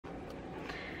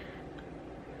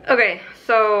Okay,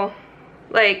 so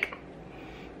like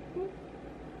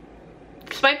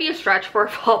this might be a stretch for a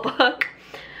fall book,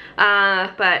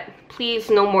 but please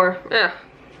no more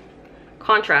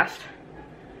contrast.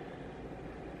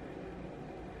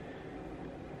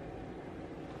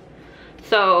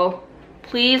 So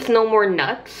please no more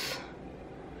nuts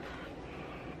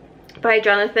by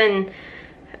Jonathan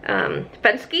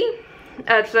Fenske.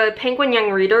 It's a Penguin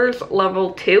Young Readers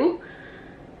level 2.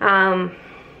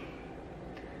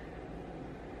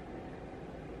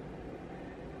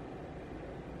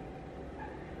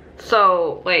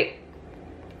 So like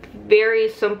very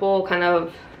simple kind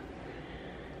of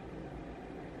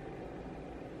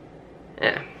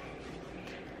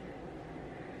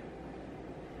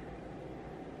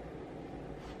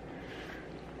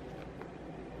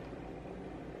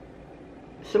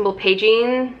simple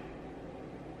paging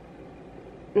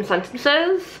and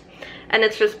sentences, and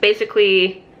it's just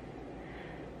basically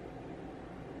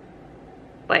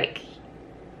like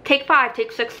take 5,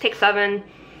 take 6, take 7,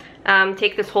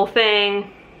 take this whole thing,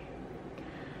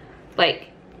 like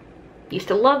used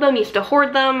to love them, used to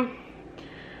hoard them,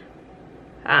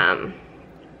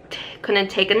 couldn't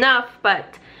take enough,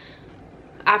 but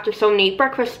after so many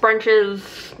breakfast,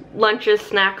 brunches, lunches,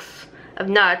 snacks of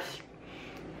nuts,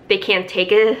 they can't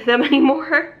take them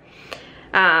anymore.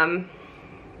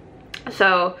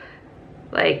 So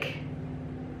like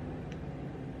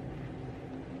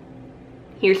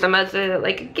here's some as a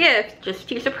like a gift, just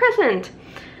use a present.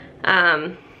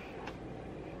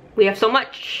 We have so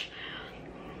much.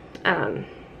 And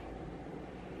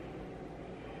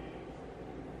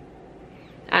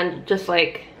just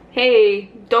like, hey,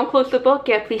 don't close the book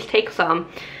yet, please take some.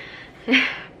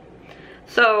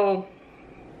 So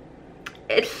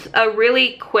it's a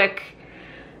really quick,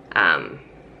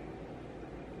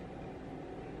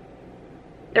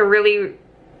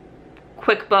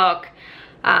 book.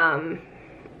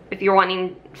 If you're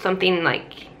wanting something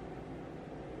like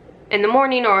in the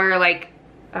morning or like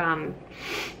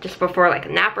just before like a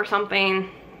nap or something.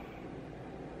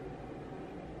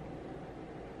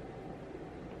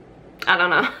 I don't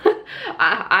know.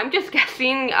 I'm just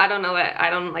guessing. I don't know. I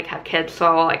don't like have kids,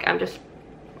 so like I'm just,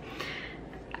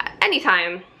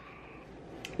 anytime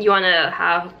you want to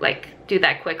have like do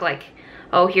that quick, like,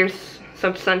 oh, here's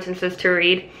some sentences to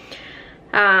read.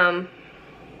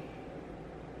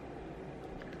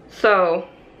 So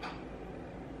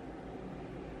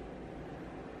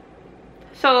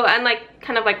and like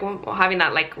kind of like having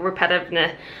that like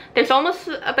repetitiveness. There's almost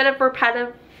a bit of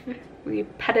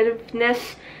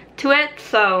repetitiveness to it.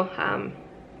 So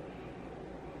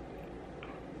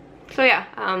so yeah,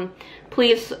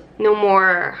 please no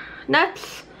more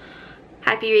nuts.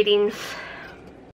 Happy readings.